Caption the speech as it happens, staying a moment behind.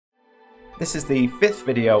This is the 5th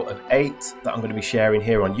video of 8 that I'm going to be sharing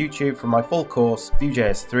here on YouTube from my full course Vue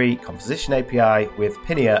JS 3 Composition API with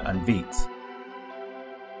Pinia and Vite.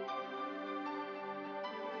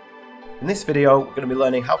 In this video, we're going to be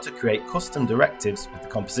learning how to create custom directives with the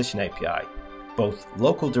Composition API, both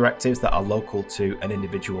local directives that are local to an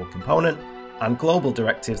individual component and global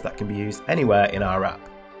directives that can be used anywhere in our app.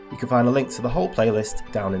 You can find a link to the whole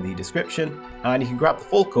playlist down in the description, and you can grab the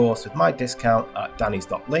full course with my discount at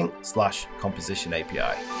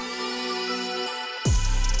dannys.link/compositionapi.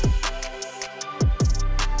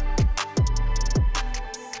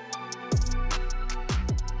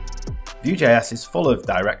 Vue JS is full of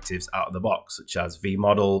directives out of the box, such as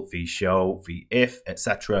vModel, vShow, vIf,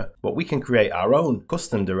 etc. But we can create our own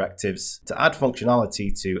custom directives to add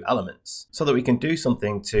functionality to elements, so that we can do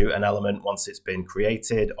something to an element once it's been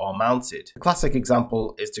created or mounted. A classic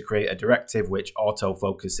example is to create a directive which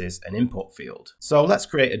auto-focuses an input field. So let's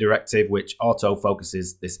create a directive which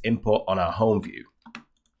auto-focuses this input on our home view.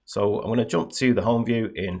 So I'm going to jump to the home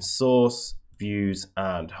view in Source, Views,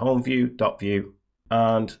 and Home View.view,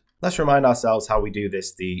 and let's remind ourselves how we do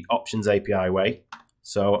this the Options API way.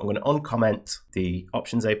 So I'm going to uncomment the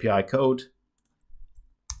Options API code.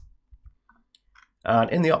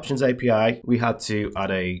 And in the Options API, we had to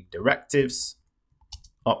add a Directives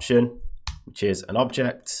option, which is an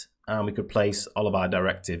object, and we could place all of our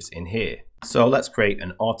directives in here. So let's create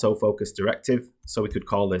an autofocus directive. So we could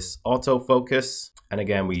call this autofocus. And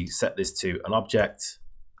again, we set this to an object.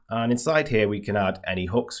 And inside here, we can add any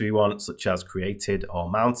hooks we want, such as created or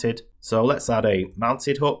mounted. So let's add a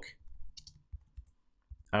mounted hook.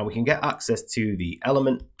 And we can get access to the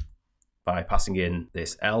element by passing in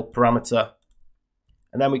this L parameter.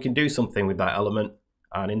 And then we can do something with that element.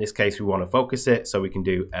 And in this case, we want to focus it. So we can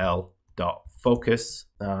do L.focus.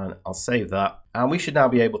 And I'll save that. And we should now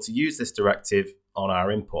be able to use this directive on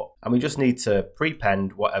our input. And we just need to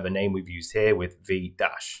prepend whatever name we've used here with v-.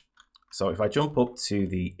 So if I jump up to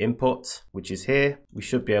the input, which is here, we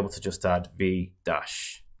should be able to just add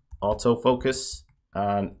v-autofocus.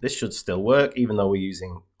 And this should still work, even though we're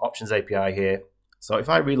using Options API here. So if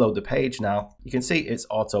I reload the page now, you can see it's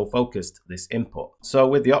auto-focused this input. So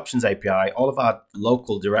with the Options API, all of our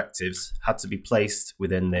local directives had to be placed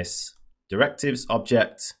within this directives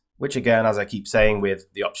object, which again, as I keep saying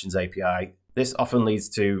with the Options API, this often leads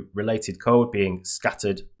to related code being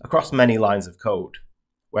scattered across many lines of code.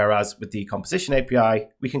 Whereas with the Composition API,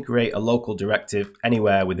 we can create a local directive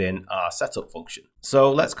anywhere within our setup function. So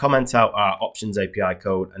let's comment out our Options API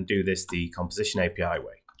code and do this the Composition API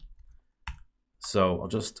way. So I'll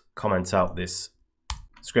just comment out this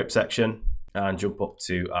script section and jump up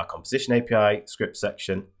to our Composition API script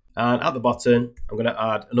section. And at the bottom, I'm going to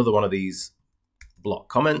add another one of these block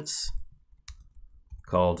comments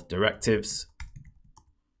called directives.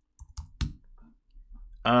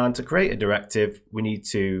 And to create a directive, we need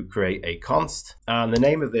to create a const. And the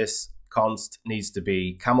name of this const needs to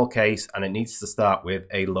be camel case, and it needs to start with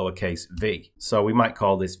a lowercase v. So we might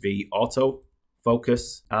call this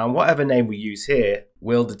v-autofocus. And whatever name we use here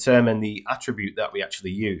will determine the attribute that we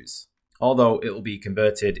actually use, although it will be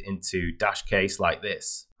converted into dash case like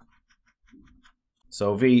this.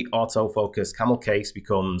 So v-autofocus camel case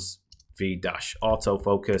becomes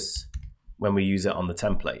v-autofocus when we use it on the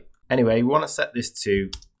template. Anyway, we want to set this to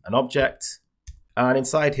an object, and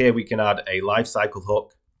inside here we can add a lifecycle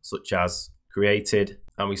hook such as created,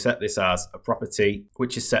 and we set this as a property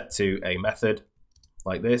which is set to a method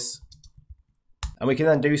like this. And we can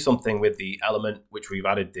then do something with the element which we've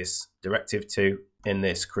added this directive to in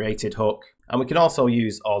this created hook. And we can also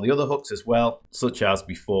use all the other hooks as well, such as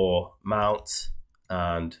before mount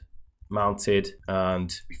and mounted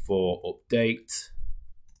and before update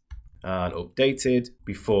and updated,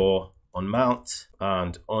 before unmount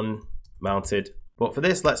and unmounted. But for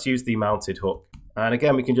this, let's use the mounted hook. And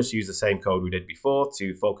again, we can just use the same code we did before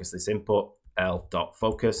to focus this input,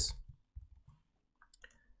 L.focus.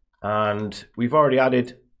 And we've already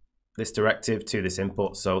added this directive to this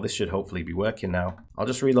input, so this should hopefully be working now. I'll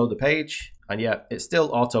just reload the page, and yeah, it's still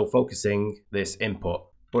auto-focusing this input.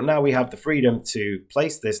 But now we have the freedom to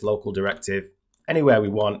place this local directive anywhere we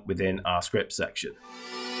want within our script section.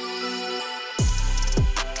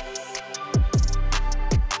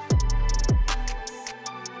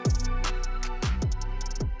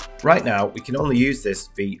 Right now, we can only use this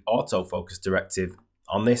v-autofocus directive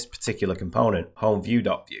on this particular component, home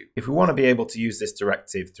view.view. If we want to be able to use this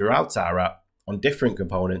directive throughout our app on different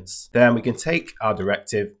components, then we can take our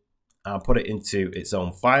directive and put it into its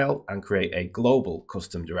own file and create a global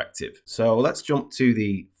custom directive. So let's jump to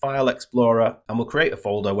the File Explorer, and we'll create a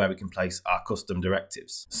folder where we can place our custom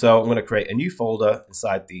directives. So I'm going to create a new folder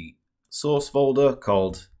inside the source folder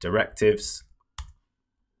called Directives,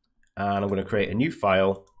 and I'm going to create a new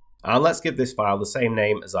file, and let's give this file the same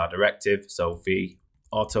name as our directive, so Vue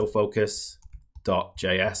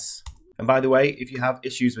autofocus.js. And by the way, if you have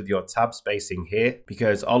issues with your tab spacing here,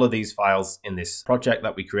 because all of these files in this project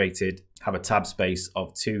that we created have a tab space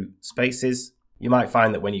of 2 spaces, you might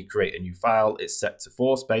find that when you create a new file, it's set to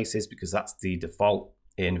 4 spaces because that's the default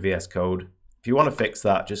in VS Code. If you want to fix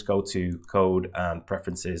that, just go to Code and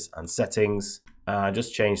Preferences and Settings, and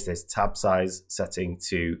just change this tab size setting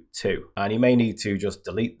to 2. And you may need to just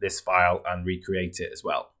delete this file and recreate it as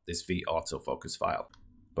well, this Vue autofocus file.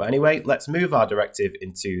 But anyway, let's move our directive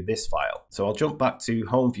into this file. So I'll jump back to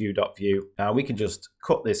homeview.vue, and we can just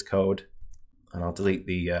cut this code, and I'll delete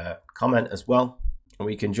the comment as well. And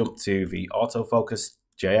we can jump to the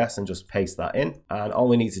autofocus.js and just paste that in. And all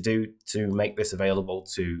we need to do to make this available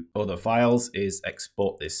to other files is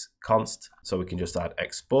export this const. So we can just add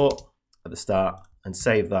export at the start and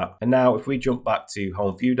save that. And now if we jump back to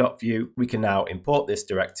homeview.vue, we can now import this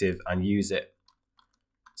directive and use it.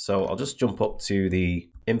 So I'll just jump up to the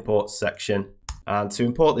imports section, and to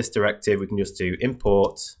import this directive we can just do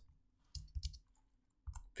import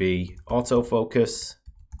the autofocus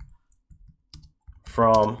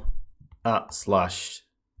from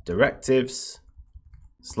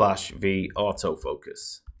 @/directives/Vue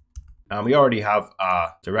autofocus. And we already have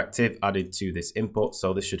our directive added to this import,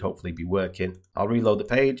 so this should hopefully be working. I'll reload the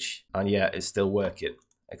page, and yeah, it's still working.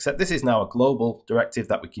 Except this is now a global directive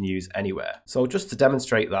that we can use anywhere. So just to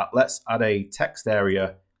demonstrate that, let's add a text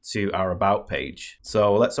area to our about page.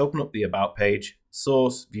 So let's open up the about page,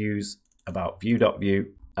 source, views, about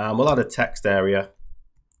view.vue, and we'll add a text area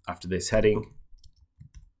after this heading.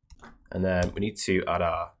 And then we need to add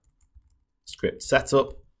our script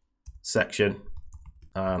setup section,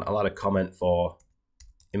 and I'll add a comment for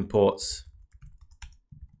imports.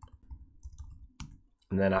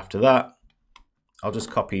 And then after that, I'll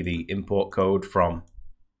just copy the import code from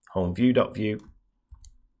homeview.vue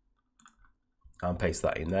and paste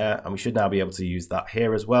that in there. And we should now be able to use that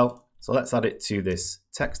here as well. So let's add it to this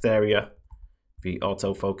text area, the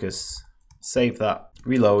autofocus, save that,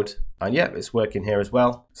 reload, and yeah, it's working here as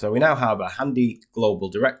well. So we now have a handy global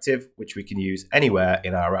directive, which we can use anywhere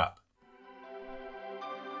in our app.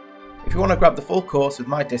 If you want to grab the full course with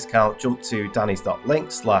my discount, jump to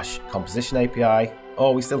dannys.link/composition-API.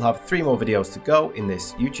 Or we still have 3 more videos to go in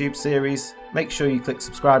this YouTube series. Make sure you click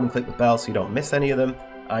subscribe and click the bell so you don't miss any of them.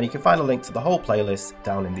 And you can find a link to the whole playlist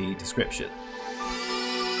down in the description.